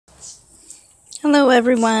Hello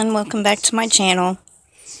everyone, welcome back to my channel.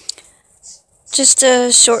 Just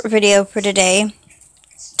a short video for today.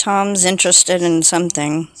 Tom's interested in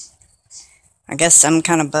something. I guess some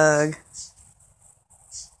kind of bug.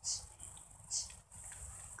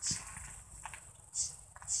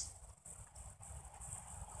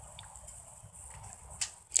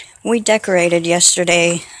 We decorated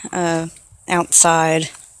yesterday outside.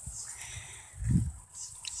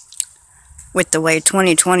 With the way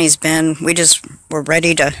 2020's been, we just were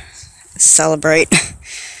ready to celebrate,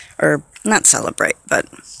 or not celebrate, but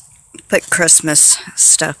put Christmas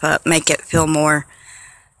stuff up, make it feel more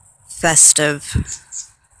festive.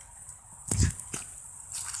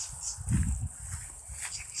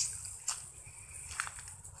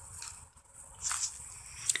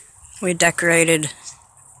 We decorated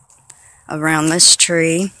around this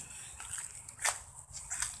tree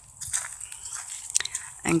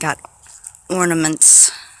and got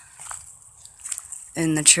ornaments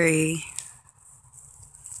in the tree.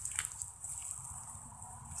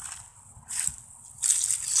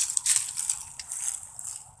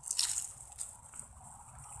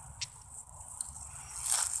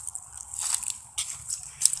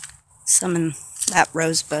 Some in that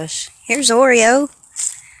rose bush. Here's Oreo,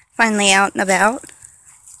 finally out and about.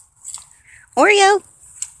 Oreo!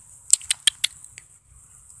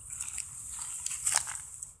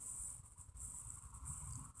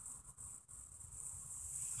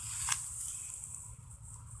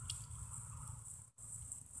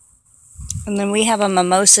 And then we have a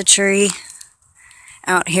mimosa tree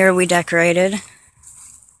out here we decorated.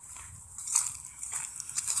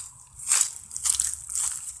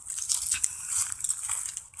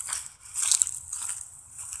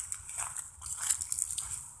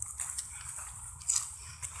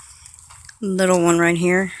 Little one right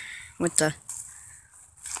here with the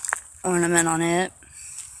ornament on it.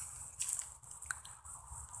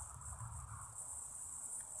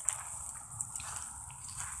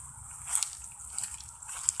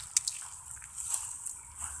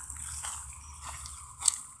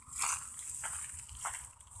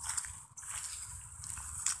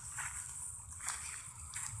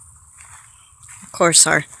 Of course,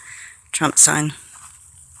 our Trump sign.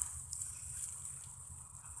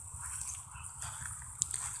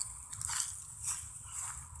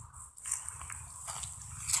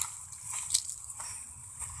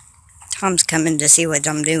 Tom's coming to see what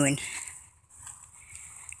I'm doing.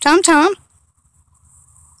 Tom.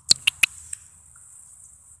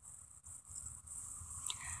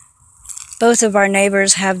 Both of our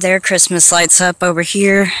neighbors have their Christmas lights up over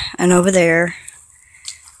here and over there.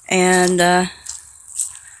 And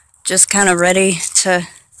just kind of ready to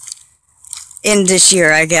end this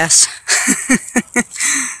year, I guess.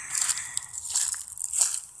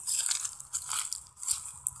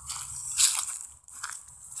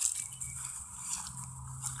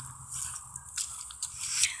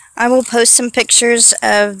 I will post some pictures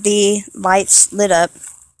of the lights lit up.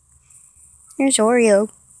 Here's Oreo.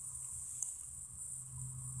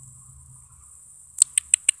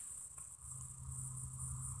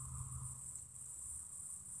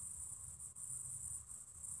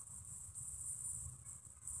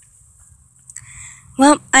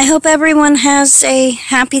 Well, I hope everyone has a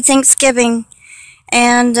happy Thanksgiving,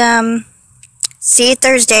 and see you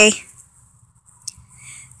Thursday.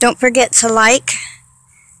 Don't forget to like,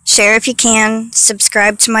 share if you can,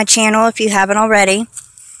 subscribe to my channel if you haven't already,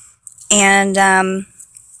 and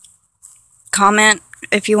comment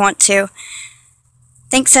if you want to.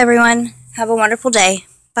 Thanks everyone. Have a wonderful day.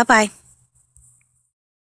 Bye-bye.